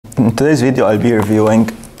In today's video, I'll be reviewing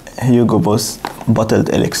Hugo Boss Bottled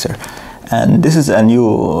Elixir. And this is a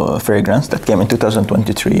new fragrance that came in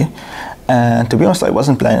 2023. And to be honest, I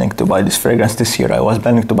wasn't planning to buy this fragrance this year. I was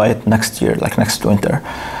planning to buy it next year, like next winter.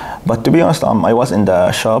 But to be honest, I was in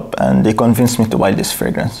the shop and they convinced me to buy this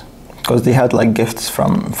fragrance because they had like gifts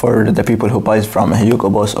for the people who buys from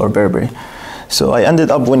Hugo Boss or Burberry. So I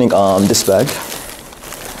ended up winning this bag.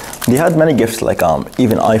 They had many gifts, like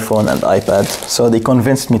even iPhone and iPad, so they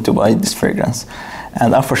convinced me to buy this fragrance.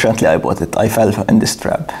 And unfortunately, I bought it. I fell in this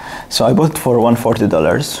trap. So I bought it for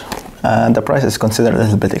 $140, and the price is considered a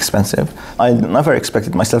little bit expensive. I never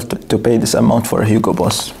expected myself to pay this amount for Hugo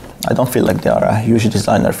Boss. I don't feel like they are a huge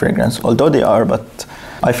designer fragrance, although they are, but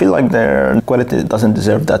I feel like their quality doesn't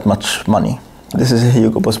deserve that much money. This is a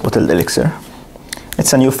Hugo Boss Bottled Elixir.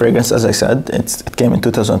 It's a new fragrance, as I said. It came in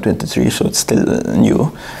 2023, so it's still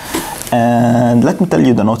new. And let me tell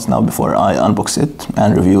you the notes now before I unbox it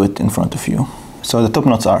and review it in front of you. So the top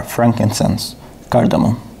notes are frankincense,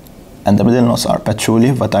 cardamom, and the middle notes are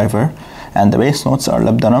patchouli, vetiver, and the base notes are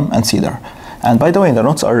labdanum and cedar. And by the way, the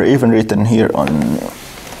notes are even written here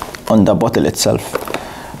on the bottle itself.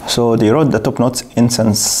 So they wrote the top notes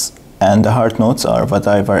incense, and the heart notes are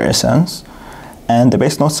vetiver essence, and the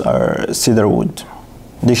base notes are cedar wood.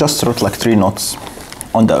 They just wrote like 3 notes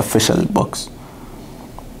on the official box.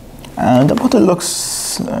 And the bottle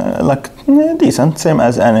looks like decent, same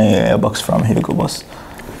as any box from Hugo Boss.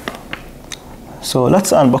 So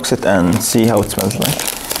let's unbox it and see how it smells like.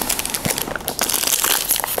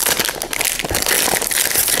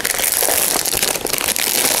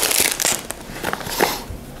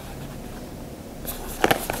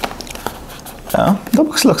 Yeah, the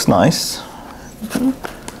box looks nice.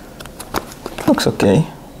 Looks okay.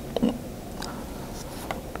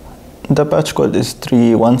 The batch code is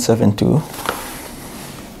 3172.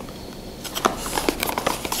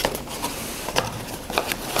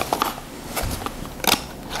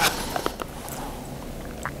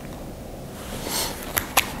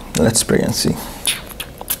 Let's spray and see.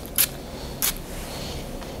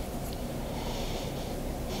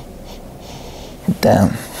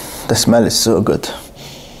 Damn, the smell is so good.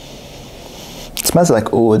 It smells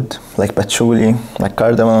like oud, like patchouli, like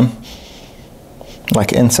cardamom,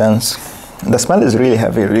 like incense. The smell is really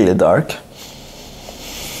heavy, really dark,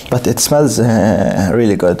 but it smells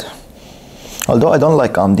really good. Although I don't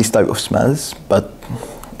like these type of smells, but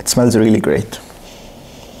it smells really great.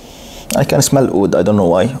 I can smell oud, I don't know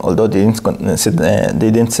why, although they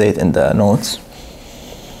didn't say it in the notes.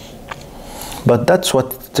 But that's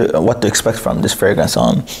what to expect from this fragrance,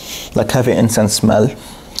 like heavy incense smell,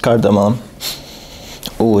 cardamom,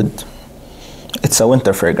 oud. It's a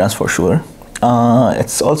winter fragrance for sure.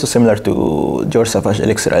 It's also similar to Dior Sauvage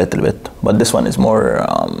Elixir a little bit, but this one is more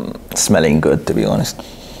smelling good, to be honest.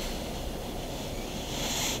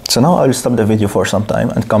 So now I will stop the video for some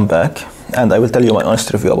time and come back, and I will tell you my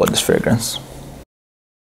honest review about this fragrance.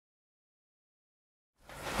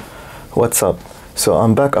 What's up? So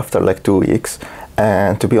I'm back after like 2 weeks,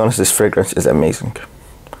 and to be honest, this fragrance is amazing.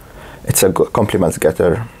 It's a good compliment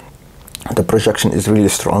getter. The projection is really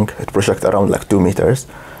strong. It projects around like 2 meters.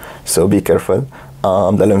 So be careful.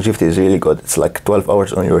 The longevity is really good. It's like 12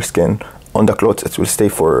 hours on your skin. On the clothes, it will stay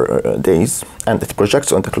for days, and it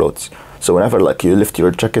projects on the clothes. So whenever like you lift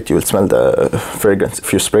your jacket, you will smell the fragrance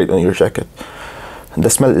if you spray it on your jacket. The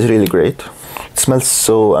smell is really great. It smells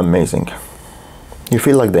so amazing. You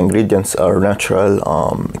feel like the ingredients are natural,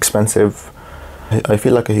 expensive. I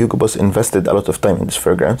feel like Hugo Boss invested a lot of time in this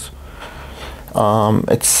fragrance.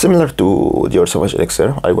 It's similar to Dior Sauvage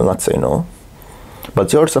Elixir. I will not say no. But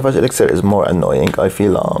Dior Sauvage Elixir is more annoying. I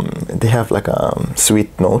feel they have like a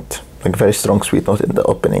sweet note, like very strong sweet note in the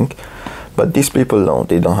opening. But these people, no,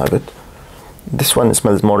 they don't have it. This one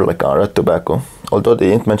smells more like a red tobacco, although they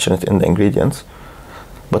didn't mention it in the ingredients.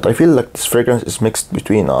 But I feel like this fragrance is mixed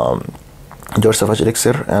between Dior Sauvage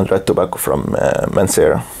Elixir and red tobacco from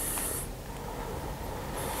Mancera.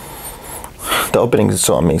 The opening is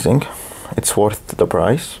so amazing. It's worth the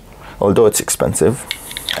price, although it's expensive.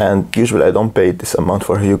 And usually I don't pay this amount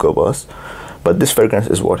for Hugo Boss, but this fragrance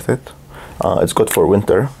is worth it. It's good for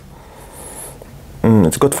winter.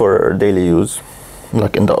 It's good for daily use,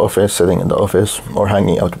 like in the office, sitting in the office, or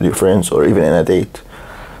hanging out with your friends, or even in a date.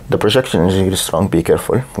 The projection is really strong. Be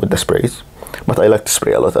careful with the sprays. But I like to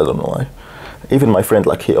spray a lot, I don't know why. Even my friend,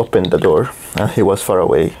 like, he opened the door and he was far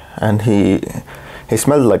away, and he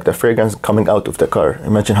smelled like the fragrance coming out of the car.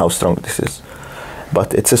 Imagine how strong this is.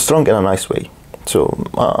 But it's strong in a nice way. So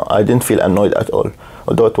I didn't feel annoyed at all,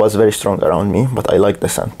 although it was very strong around me, but I like the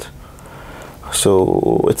scent.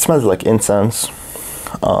 So it smells like incense,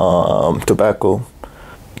 tobacco,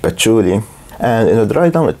 patchouli. And in the dry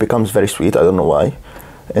down, it becomes very sweet. I don't know why.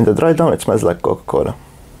 In the dry down, it smells like Coca-Cola.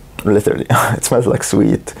 Literally, it smells like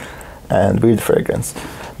sweet and weird fragrance,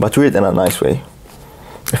 but weird in a nice way.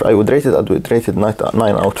 If I would rate it, I would rate it 9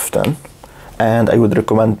 out of 10. And I would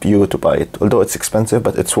recommend you to buy it, although it's expensive,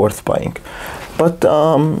 but it's worth buying. But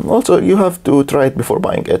also, you have to try it before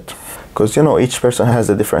buying it, because you know, each person has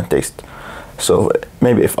a different taste. So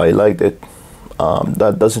maybe if I liked it,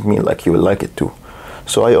 that doesn't mean like you will like it too.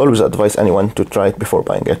 So I always advise anyone to try it before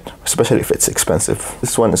buying it, especially if it's expensive.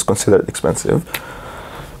 This one is considered expensive,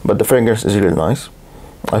 but the fragrance is really nice.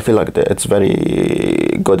 I feel like it's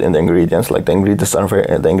very good in the ingredients. Like the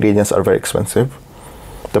ingredients are very expensive.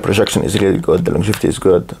 The projection is really good. The longevity is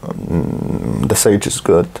good. The sage is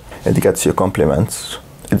good. It gets you compliments.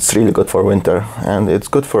 It's really good for winter, and it's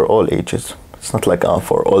good for all ages. It's not like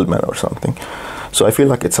for old men or something. So I feel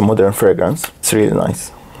like it's a modern fragrance. It's really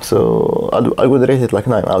nice. So I would rate it like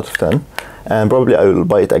 9 out of 10, and probably I will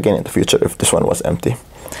buy it again in the future if this one was empty.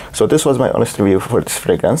 So this was my honest review for this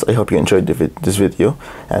fragrance. I hope you enjoyed this video,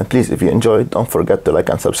 and please, if you enjoyed, don't forget to like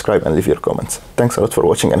and subscribe and leave your comments. Thanks a lot for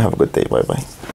watching, and have a good day. Bye bye.